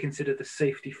have to consider the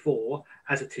safety for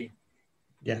as a team.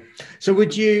 Yeah. So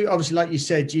would you, obviously, like you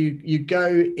said, you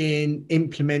go in,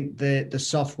 implement the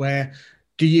software.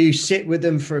 Do you sit with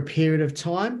them for a period of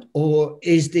time, or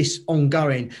is this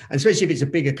ongoing? And especially if it's a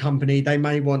bigger company, they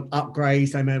may want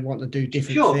upgrades, they may want to do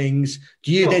different things.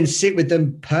 Do you then sit with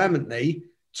them permanently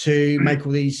to make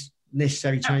all these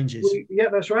necessary changes? Yeah,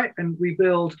 that's right. And we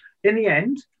build, in the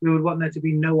end, we would want there to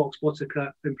be no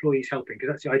Oxbotica employees helping, because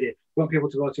that's the idea. We want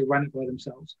people to be able to run it by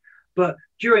themselves. But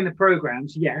during the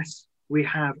programs, yes, we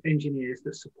have engineers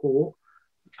that support,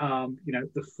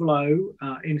 the flow,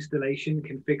 installation,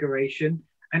 configuration,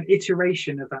 and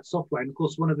iteration of that software. And of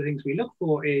course, one of the things we look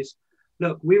for is,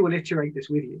 look, we will iterate this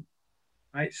with you.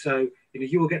 right? So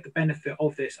you will get the benefit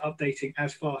of this updating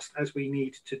as fast as we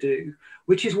need to do,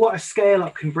 which is what a scale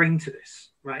up can bring to this,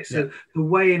 right? So the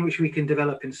way in which we can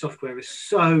develop in software is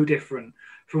so different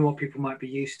from what people might be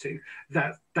used to.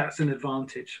 That's an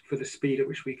advantage for the speed at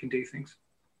which we can do things.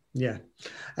 Yeah.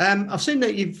 I've seen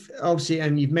that you've obviously,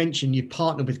 and you've mentioned you've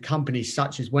partnered with companies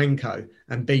such as Wenco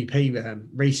and BP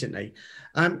recently.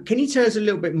 Can you tell us a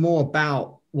little bit more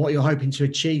about what you're hoping to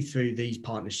achieve through these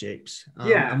partnerships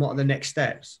and what are the next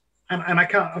steps? And I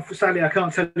can't, sadly, I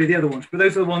can't tell you the other ones, but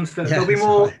those are the ones that there'll be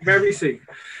more very soon.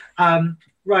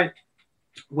 Right.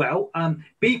 Well,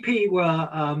 BP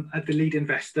were the lead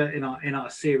investor in our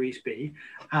Series B.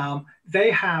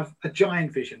 They have a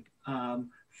giant vision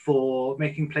for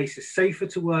making places safer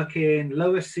to work in,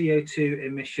 lower CO2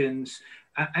 emissions,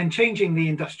 and changing the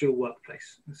industrial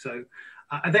workplace. So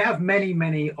they have many,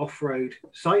 many off-road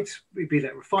sites, be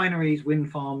that refineries,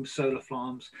 wind farms, solar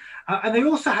farms. And they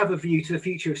also have a view to the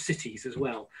future of cities as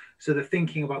well. So they're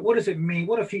thinking about what does it mean?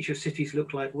 What do future cities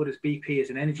look like? What does BP as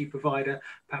an energy provider,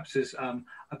 perhaps as a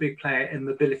big player in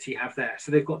mobility, have there?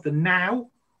 So they've got the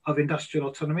now of industrial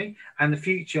autonomy and the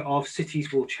future of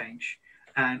cities will change.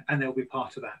 And they'll be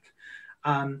part of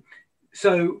that.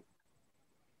 So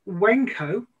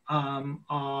Wenco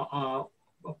are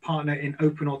a partner in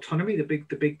open autonomy, the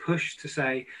big push to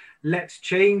say, let's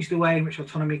change the way in which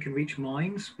autonomy can reach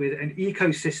minds with an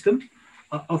ecosystem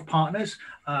of partners.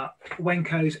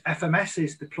 Wenco's FMS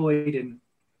is deployed in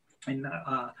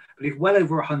I believe well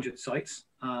over 100 sites,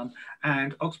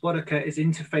 and Oxbotica is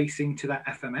interfacing to that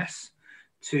FMS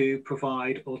to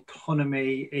provide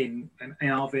autonomy in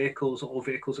our vehicles or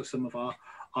vehicles of some of our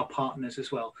partners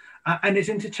as well. And it's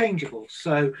interchangeable.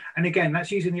 So, and again,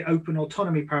 that's using the open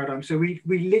autonomy paradigm. So we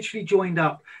literally joined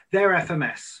up their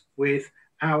FMS with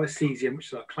our Cesium, which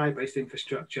is our cloud-based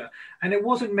infrastructure. And it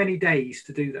wasn't many days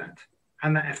to do that.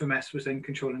 And that FMS was then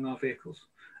controlling our vehicles.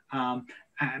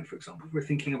 And for example, we're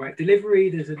thinking about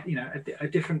delivery. There's a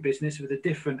different business with a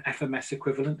different FMS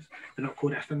equivalent. They're not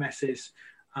called FMSs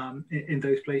in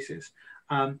those places.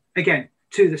 Again,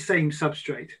 to the same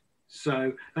substrate.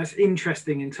 So that's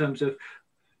interesting in terms of,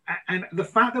 and the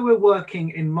fact that we're working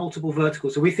in multiple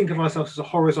verticals. So we think of ourselves as a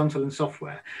horizontal in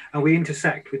software, and we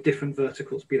intersect with different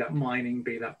verticals, be that mining,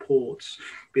 be that ports,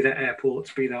 be that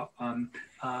airports, be that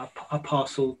a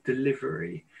parcel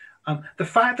delivery. The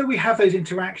fact that we have those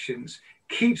interactions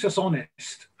keeps us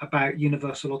honest about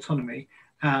universal autonomy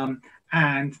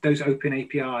and those open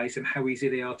APIs and how easy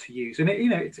they are to use. And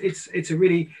it's a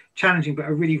really challenging but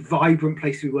a really vibrant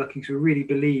place to be working. So we really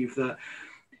believe that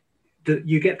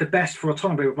you get the best for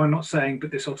autonomy. But I'm not saying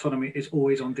that this autonomy is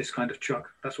always on this kind of truck.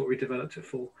 That's what we developed it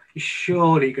for. You're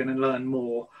surely going to learn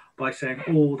more by saying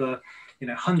all the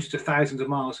hundreds of thousands of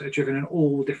miles that are driven in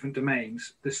all different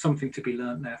domains. There's something to be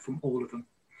learned there from all of them.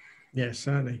 Yes,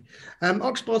 certainly.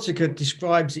 Oxbotica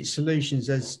describes its solutions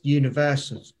as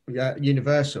universal.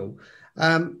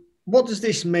 What does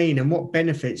this mean, and what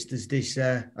benefits does this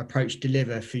approach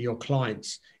deliver for your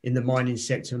clients in the mining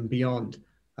sector and beyond?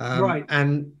 Right.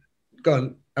 And go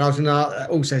on. And I was going to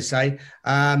also say,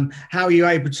 how are you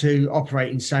able to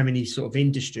operate in so many sort of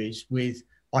industries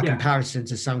by comparison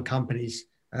to some companies,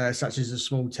 such as a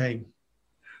small team?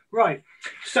 Right.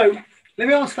 So let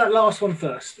me answer that last one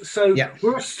first. So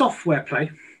we're a software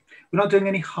play. We're not doing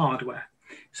any hardware.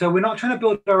 So we're not trying to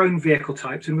build our own vehicle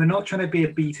types, and we're not trying to be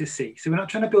a B2C. So we're not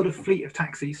trying to build a fleet of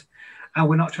taxis, and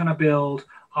we're not trying to build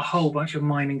a whole bunch of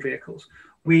mining vehicles.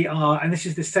 We are, and this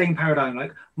is the same paradigm,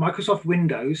 like Microsoft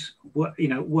Windows,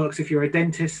 works if you're a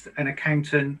dentist, an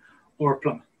accountant, or a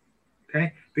plumber.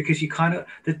 Okay, because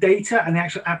the data and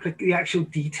the actual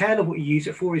detail of what you use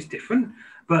it for is different.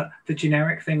 But the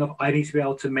generic thing of I need to be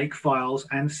able to make files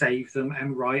and save them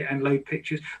and write and load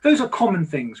pictures, those are common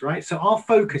things, right? So our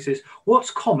focus is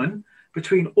what's common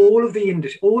between all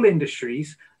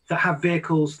industries that have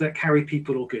vehicles that carry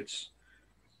people or goods.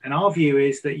 And our view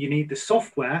is that you need the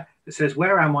software that says,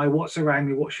 where am I, what's around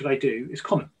me, what should I do, is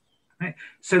common. Right?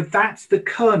 So that's the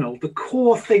kernel, the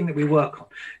core thing that we work on.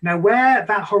 Now, where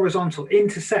that horizontal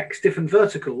intersects different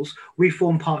verticals, we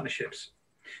form partnerships.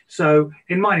 So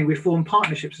in mining, we form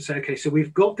partnerships to say, okay, so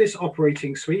we've got this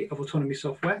operating suite of autonomy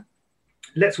software.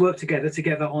 Let's work together to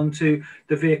get that onto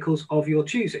the vehicles of your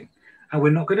choosing. And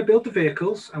we're not going to build the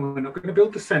vehicles, and we're not going to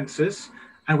build the sensors,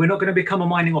 and we're not going to become a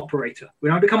mining operator. We're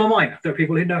not going to become a miner. There are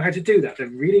people who know how to do that. They're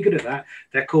really good at that.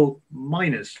 They're called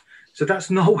miners. So that's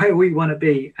not where we want to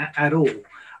be at all.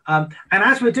 And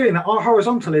as we're doing that, our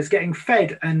horizontal is getting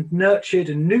fed and nurtured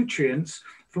and nutrients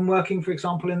from working, for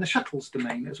example, in the shuttles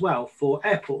domain as well for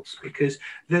airports, because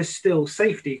there's still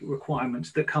safety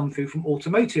requirements that come through from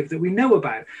automotive that we know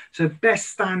about. So best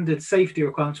standard safety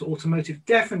requirements for automotive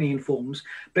definitely informs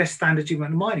best standards you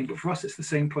want in mining, but for us, it's the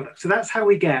same product. So that's how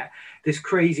we get this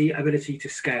crazy ability to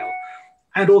scale.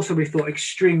 And also we've thought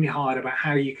extremely hard about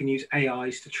how you can use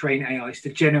AIs to train AIs to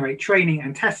generate training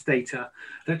and test data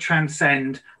that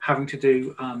transcend having to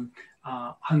do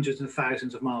hundreds and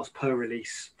thousands of miles per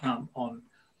release on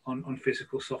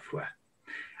physical software.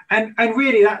 And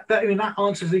really that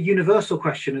answers a universal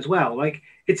question as well. Like,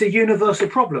 it's a universal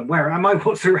problem. Where am I?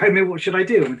 What's around me? What should I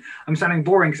do? And I'm sounding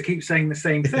boring because I keep saying the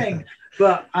same thing,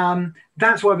 but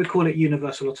that's why we call it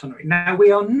universal autonomy. Now,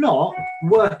 we are not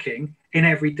working in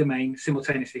every domain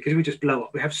simultaneously because we just blow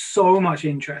up. We have so much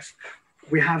interest.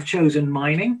 We have chosen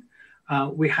mining.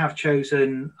 We have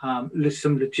chosen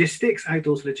some logistics,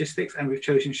 outdoors logistics, and we've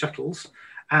chosen shuttles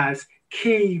as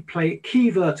key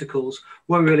verticals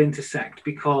where we'll intersect,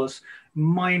 because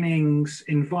mining's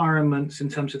environments in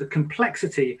terms of the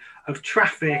complexity of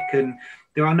traffic, and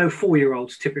there are no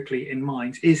 4-year-olds typically in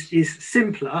mines, is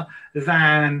simpler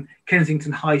than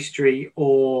Kensington High Street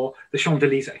or the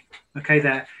Champs-Élysées. Okay,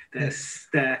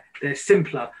 they're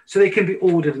simpler, so they can be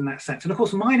ordered in that sense. And of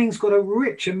course, mining's got a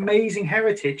rich, amazing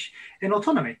heritage in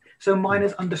autonomy. So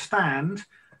miners understand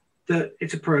that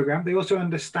it's a program. They also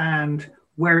understand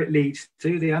where it leads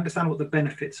to. They understand what the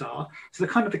benefits are. So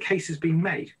the case is being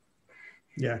made.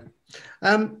 Yeah.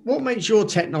 What makes your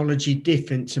technology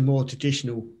different to more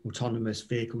traditional autonomous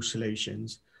vehicle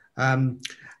solutions? And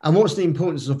what's the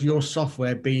importance of your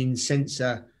software being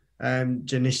sensor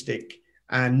genistic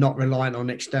and not reliant on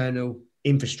external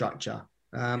infrastructure?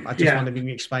 I just wonder if you can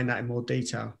explain that in more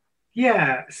detail.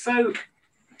 Yeah. So,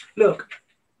 look,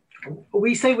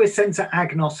 we say we're sensor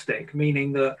agnostic,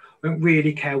 meaning that we don't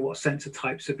really care what sensor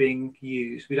types are being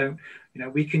used. We don't,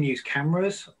 we can use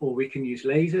cameras, or we can use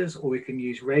lasers, or we can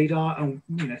use radar, and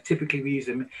typically we use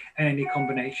them in any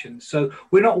combination. So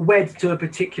we're not wed to a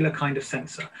particular kind of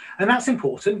sensor, and that's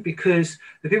important because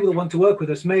the people that want to work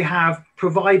with us may have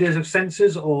providers of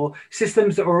sensors or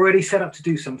systems that are already set up to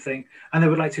do something, and they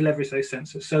would like to leverage those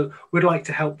sensors. So we'd like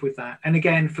to help with that. And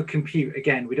again, for compute, we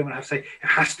don't want to have to say it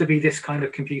has to be this kind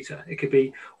of computer. It could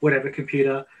be whatever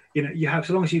computer you have,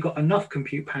 so long as you've got enough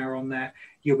compute power on there,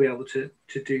 you'll be able to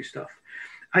do stuff.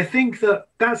 I think that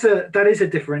is a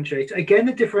differentiator. Again,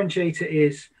 the differentiator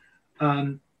is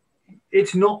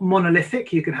it's not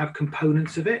monolithic. You can have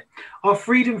components of it. Our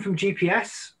freedom from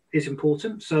GPS is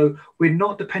important. So we're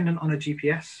not dependent on a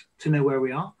GPS to know where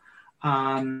we are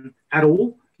at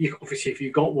all. Obviously, if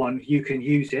you've got one, you can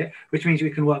use it, which means we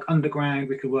can work underground.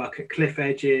 We can work at cliff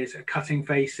edges, at cutting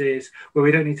faces, where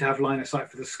we don't need to have line of sight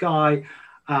for the sky.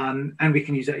 And we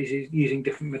can use that using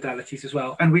different modalities as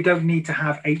well. And we don't need to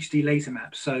have HD laser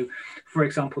maps. So, for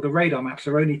example, the radar maps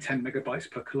are only 10 megabytes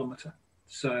per kilometer.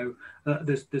 So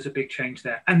there's a big change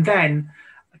there. And then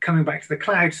coming back to the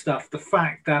cloud stuff, the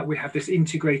fact that we have this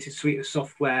integrated suite of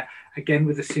software, again,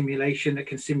 with a simulation that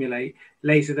can simulate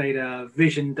laser data,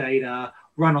 vision data,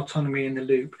 run autonomy in the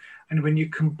loop. And when you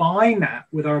combine that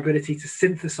with our ability to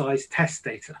synthesize test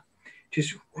data, which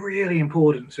is really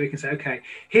important. So we can say, okay,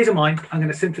 here's a mine. I'm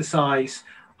going to synthesize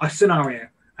a scenario.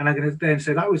 And I'm going to then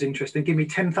say, that was interesting. Give me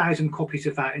 10,000 copies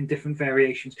of that in different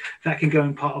variations. That can go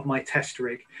in part of my test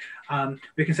rig.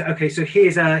 We can say, okay, so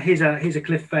here's a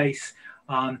cliff face.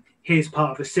 Here's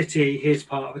part of a city. Here's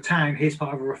part of a town. Here's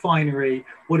part of a refinery.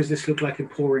 What does this look like in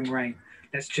pouring rain?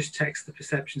 Let's just text the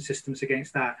perception systems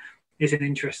against that. Is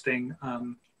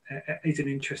an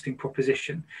interesting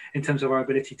proposition in terms of our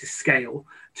ability to scale,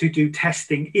 to do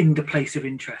testing in the place of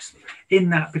interest, in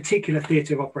that particular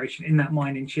theatre of operation, in that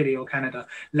mine in Chile or Canada.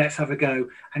 Let's have a go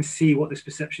and see what this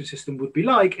perception system would be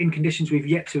like in conditions we've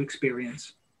yet to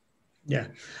experience. Yeah.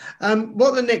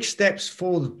 What are the next steps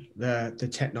for the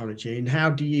technology, and how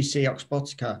do you see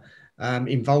Oxbotica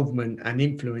involvement and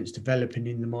influence developing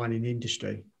in the mining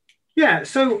industry? Yeah,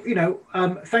 so,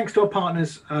 thanks to our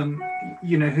partners,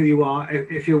 you know who you are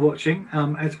if you're watching,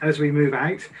 as we move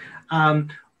out.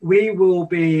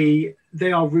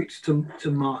 They are routes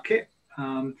to market.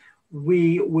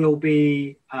 We will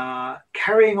be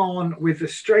carrying on with the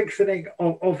strengthening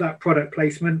of that product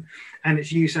placement and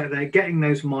its use out there, getting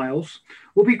those miles.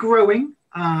 We'll be growing.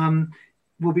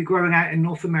 We'll be growing out in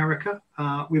North America.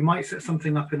 We might set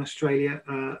something up in Australia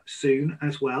soon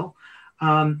as well.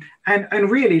 And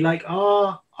really, like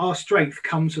our strength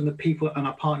comes from the people and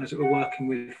our partners that we're working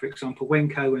with, for example,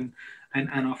 Wenco and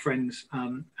our friends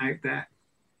out there.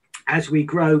 As we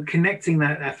grow, connecting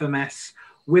that FMS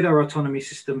with our autonomy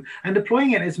system and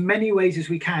deploying it in as many ways as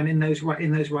we can in those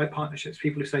right partnerships.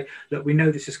 People who say, look, we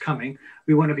know this is coming.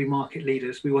 We want to be market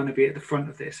leaders. We want to be at the front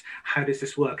of this. How does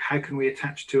this work? How can we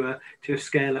attach to a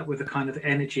scale up with the kind of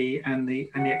energy and the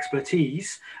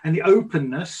expertise and the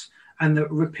openness and the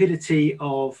rapidity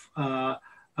of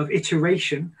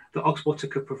iteration that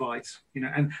Oxbotica provides?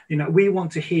 We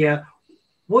want to hear,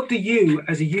 what do you,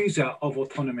 as a user of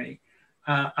autonomy,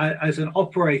 as an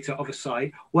operator of a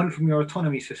site, want from your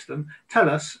autonomy system? Tell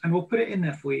us, and we'll put it in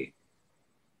there for you.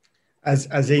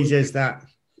 As easy as that.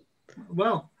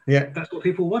 Well, yeah, that's what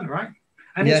people want, right?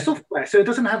 And it's software, so it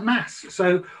doesn't have mass.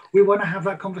 So we want to have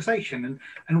that conversation,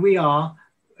 and we are,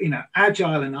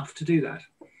 agile enough to do that.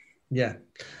 Yeah.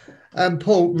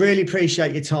 Paul, really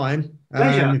appreciate your time.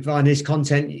 Providing this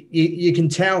content. You can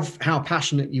tell how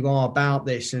passionate you are about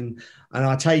this, and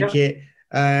I take it.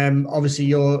 Obviously,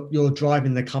 you're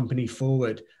driving the company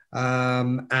forward.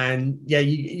 You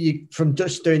from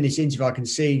just doing this interview, I can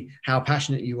see how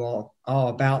passionate you are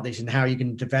about this, and how you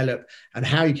can develop and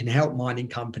how you can help mining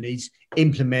companies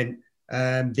implement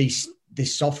this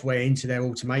software into their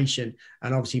automation,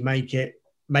 and obviously make it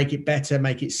better,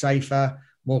 make it safer,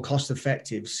 more cost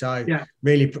effective. So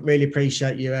really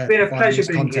appreciate you. It's been a pleasure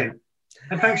being here.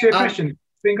 And thanks for your question.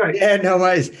 It's been great. Yeah, no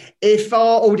worries. If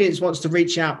our audience wants to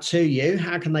reach out to you,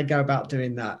 how can they go about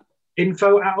doing that?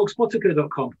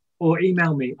 info@oxbotica.com or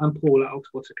email me. I'm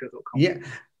Paul@oxbotica.com. Yeah.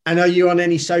 And are you on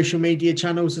any social media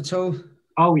channels at all?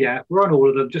 Oh, yeah. We're on all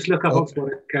of them. Just look up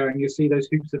Oxbotica and you'll see those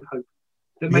hoops of hope.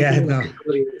 That make there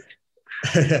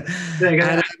you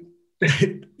go.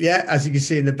 Yeah, as you can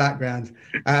see in the background,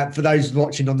 for those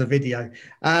watching on the video,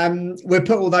 we'll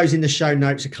put all those in the show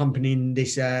notes accompanying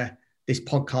this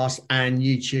podcast and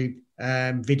YouTube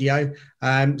video.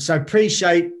 So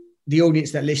appreciate the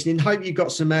audience that are listening. Hope you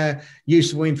got some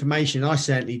useful information. I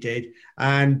certainly did.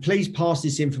 And please pass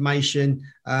this information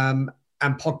and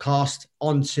podcast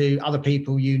on to other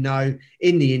people in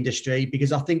the industry,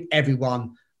 because I think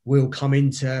everyone will come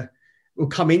into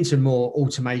more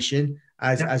automation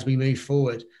as we move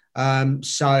forward.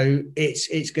 So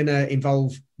it's going to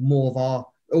involve more of our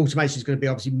automation is going to be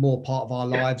obviously more part of our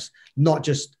lives, not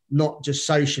just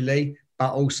socially,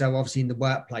 but also obviously in the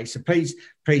workplace. So please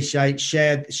share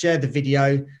the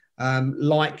video,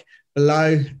 like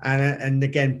below, and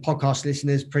again, podcast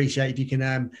listeners, appreciate if you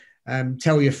can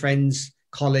tell your friends,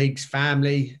 colleagues,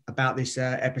 family about this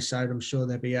episode. I'm sure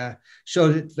they'll be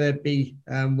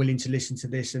willing to listen to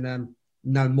this and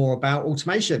know more about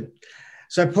automation.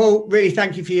 So, Paul, really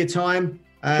thank you for your time.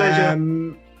 Pleasure.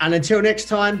 And until next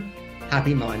time,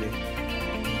 happy mining.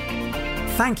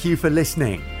 Thank you for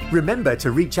listening. Remember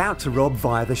to reach out to Rob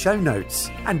via the show notes,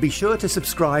 and be sure to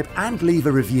subscribe and leave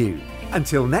a review.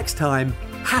 Until next time,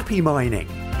 happy mining,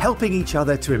 helping each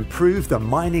other to improve the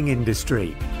mining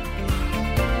industry.